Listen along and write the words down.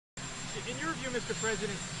In your view, Mr.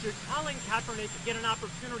 President, should Colin Kaepernick get an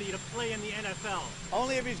opportunity to play in the NFL?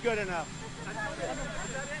 Only if he's good enough.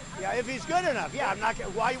 Yeah, if he's good enough. Yeah, I'm not.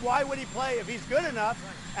 Why would he play if he's good enough?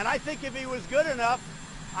 And I think if he was good enough,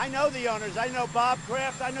 I know the owners. I know Bob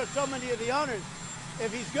Kraft. I know so many of the owners.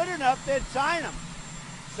 If he's good enough, they'd sign him.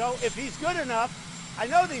 So if he's good enough, I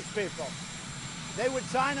know these people. They would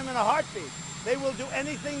sign him in a heartbeat. They will do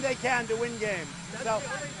anything they can to win games.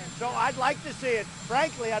 So I'd like to see it.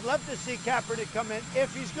 Frankly, I'd love to see Kaepernick come in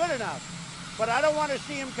if he's good enough. But I don't want to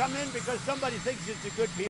see him come in because somebody thinks it's a good piece.